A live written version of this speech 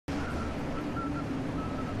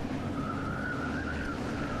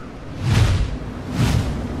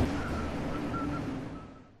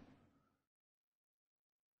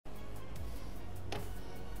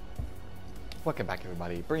Welcome back,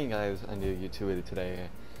 everybody. Bringing you guys a new YouTube video today,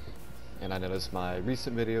 and I noticed my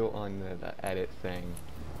recent video on the edit thing,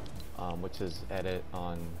 which is edit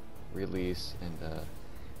on release, and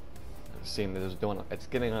seeing that it's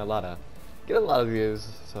getting a lot of views.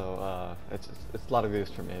 So it's a lot of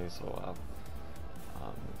views for me. So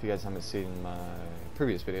if you guys haven't seen my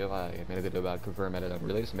previous video, I made a video about confirm edit on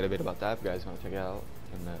release. I made a video about that. If you guys want to check it out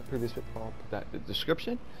in the previous video, I'll put that in the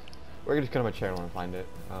description, or you can just go to my channel and find it.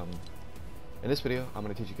 In this video, I'm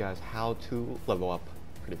going to teach you guys how to level up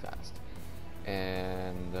pretty fast.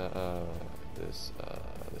 And the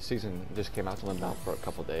season just came out, so I'm out for a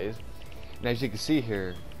couple days. And as you can see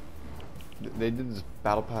here, they did this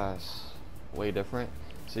battle pass way different.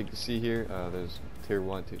 So you can see here, there's tier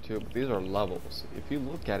 1, tier 2, but these are levels. If you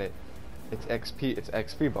look at it, it's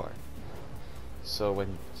XP bar. So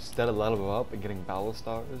when instead of leveling up and getting battle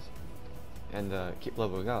stars and keep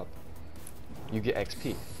leveling up, you get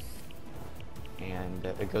XP. And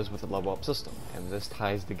it goes with the level up system, and this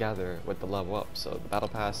ties together with the level up. So the battle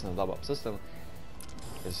pass and the level up system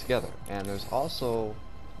is together. And there's also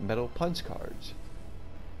metal punch cards.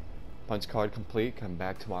 Punch card complete, come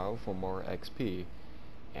back tomorrow for more XP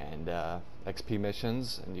and XP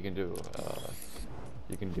missions, and you can do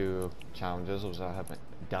challenges, which I haven't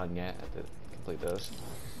done yet to complete this.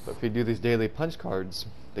 But if you do these daily punch cards,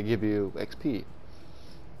 they give you XP.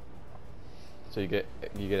 So you get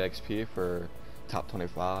XP for top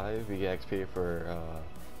 25, you get XP for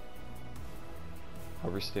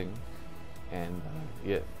harvesting, and you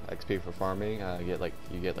get XP for farming. You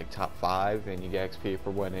get like top 5, and you get XP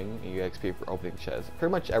for winning, and you get XP for opening chests.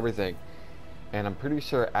 Pretty much everything. And I'm pretty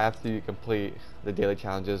sure after you complete the daily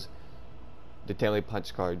challenges, the daily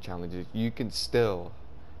punch card challenges, you can still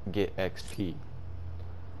get XP.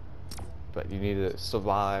 But you need to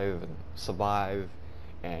survive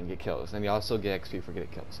and get kills, and you also get XP for getting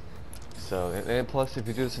kills. So, and plus, if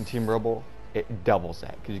you do this in Team Rumble, it doubles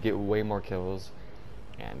that, because you get way more kills.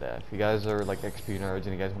 And if you guys are like XP nerds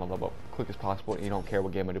and you guys want to level up quick as possible, and you don't care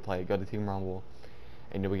what game mode you play, go to Team Rumble,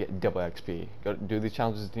 and you'll get double XP. Go do these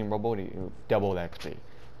challenges in Team Rumble, and you double the XP.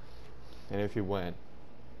 And if you win.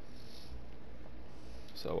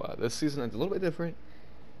 So this season is a little bit different,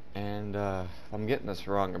 and I'm getting this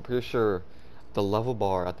wrong. I'm pretty sure the level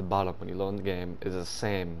bar at the bottom when you load in the game is the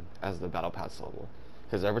same as the battle pass level.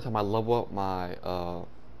 Because every time I level up my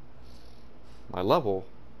my level,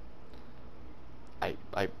 I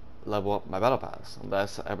level up my battle pass.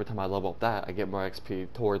 Unless every time I level up that, I get more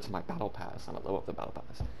XP towards my battle pass, and I level up the battle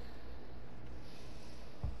pass.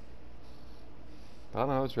 I don't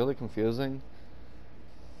know. It's really confusing.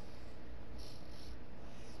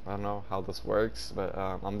 I don't know how this works, but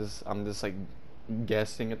I'm just like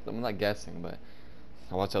guessing. I'm not guessing, but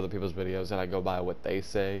I watch other people's videos and I go by what they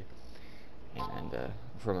say. And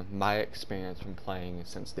from my experience from playing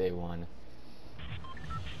since day one.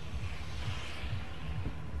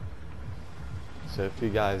 So if you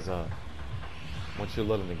guys, once you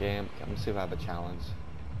load in the game, I'm gonna see if I have a challenge.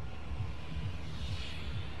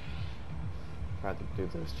 Try to do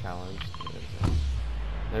this challenge.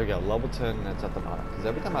 There we go, level 10, that's at the bottom. Because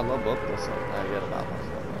every time I level up this, I get a battle pass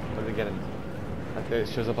level up. But again, it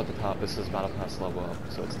shows up at the top, this is battle pass level up,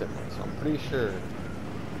 so it's different. So I'm pretty sure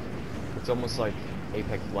it's almost like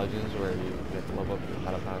Apex Legends, where you get to level up your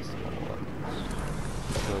battle pass level up.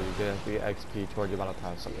 So you get the XP toward your battle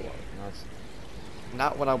pass level up. You know, it's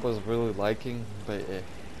not what I was really liking, but it's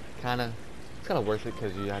kind of worth it,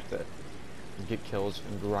 because you have to get kills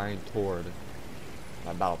and grind toward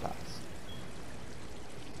my battle pass.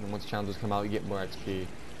 And once challenges come out, you get more XP.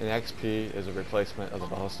 And XP is a replacement of the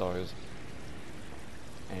battle stars.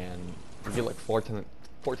 And you get like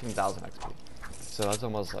 14,000 XP. So that's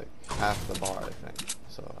almost like half the bar, I think.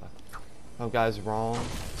 So, if I'm guys wrong,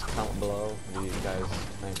 comment below. What do you guys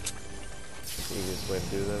think is the easiest way to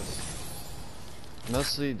do this?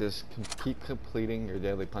 Mostly just keep completing your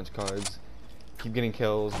daily punch cards. Keep getting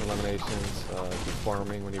kills, eliminations, keep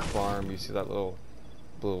farming. When you farm, you see that little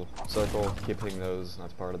circle. Keep hitting those, and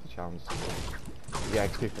that's part of the challenge. You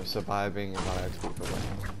get XP for surviving and not XP for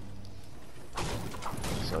winning.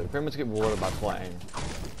 So you pretty much get rewarded by playing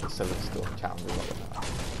instead of just doing challenges all the time,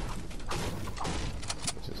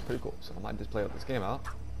 which is pretty cool. So I might just play out this game out.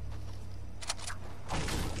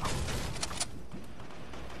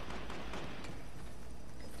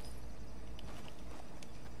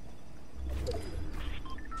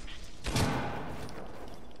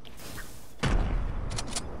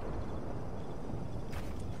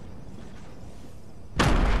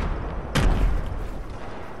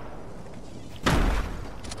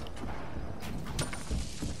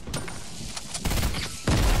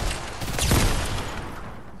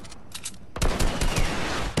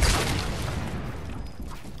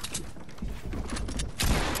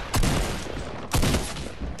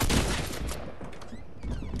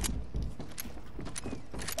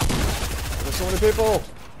 people!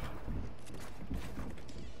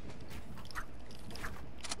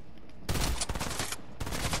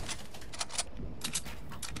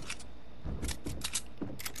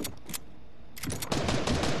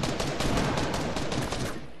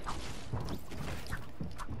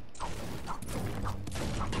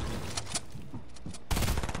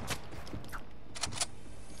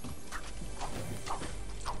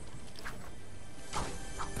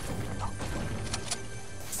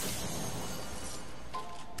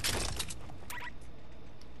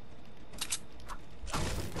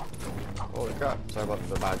 Holy crap, sorry about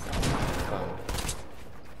the background.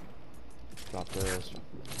 Drop this.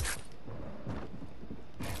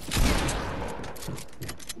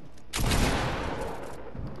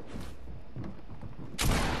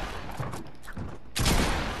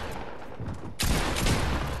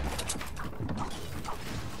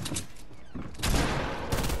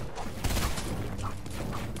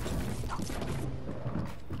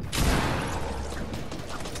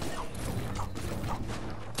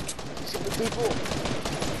 People.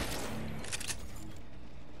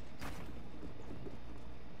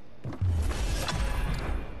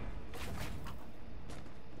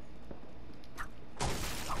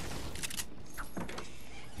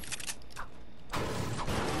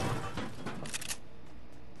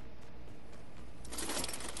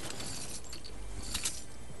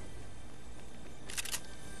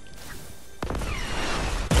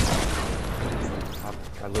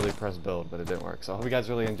 I literally pressed build, but it didn't work. So I hope you guys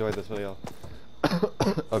really enjoyed this video.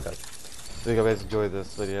 Okay. So you guys enjoyed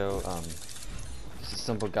this video. Just a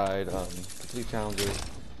simple guide. Complete challenges.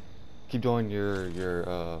 Keep doing your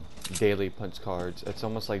daily punch cards. It's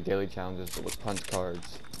almost like daily challenges, but with punch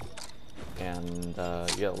cards. And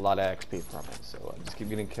you get a lot of XP from it. So just keep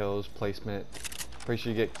getting kills, placement. Pretty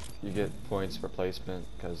sure you get points for placement,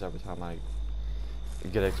 because every time I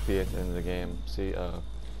get XP at the end of the game. See,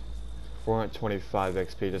 425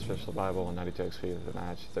 XP just for survival and 92 XP for the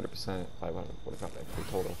match, 30%, 545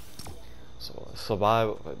 XP total. So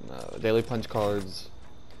survival, daily punch cards,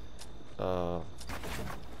 play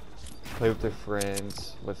with your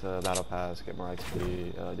friends with a battle pass, get more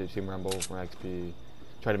XP, do team rumble for more XP,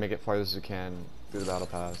 try to make it far as you can through the battle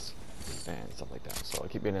pass, and stuff like that. So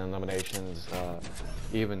keep getting eliminations,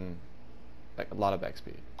 even like a lot of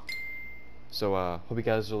XP. So hope you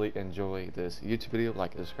guys really enjoy this YouTube video.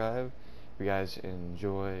 Like and subscribe. If you guys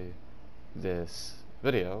enjoy this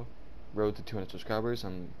video, road to 200 subscribers.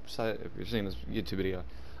 I'm excited if you're seeing this YouTube video.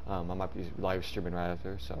 I might be live streaming right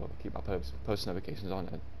after, so keep my post notifications on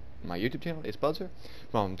my YouTube channel. It's Buzzer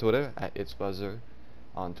from Twitter at It's Buzzer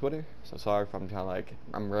on Twitter. So sorry if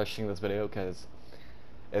I'm rushing this video, because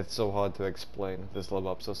it's so hard to explain this level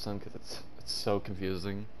up system, because it's so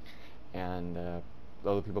confusing, and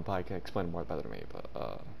other people probably can explain it more better than me.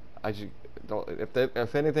 But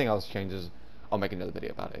if anything else changes, I'll make another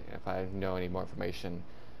video about it. If I know any more information,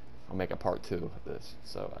 I'll make a part 2 of this.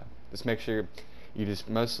 So just make sure you just,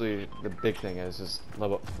 mostly the big thing is just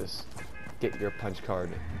level up this, get your punch card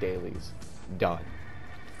dailies done,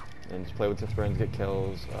 and just play with your friends, get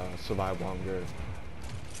kills, survive longer,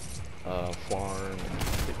 farm,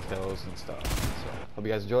 and get kills and stuff. So hope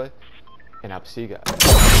you guys enjoy, and I'll see you guys.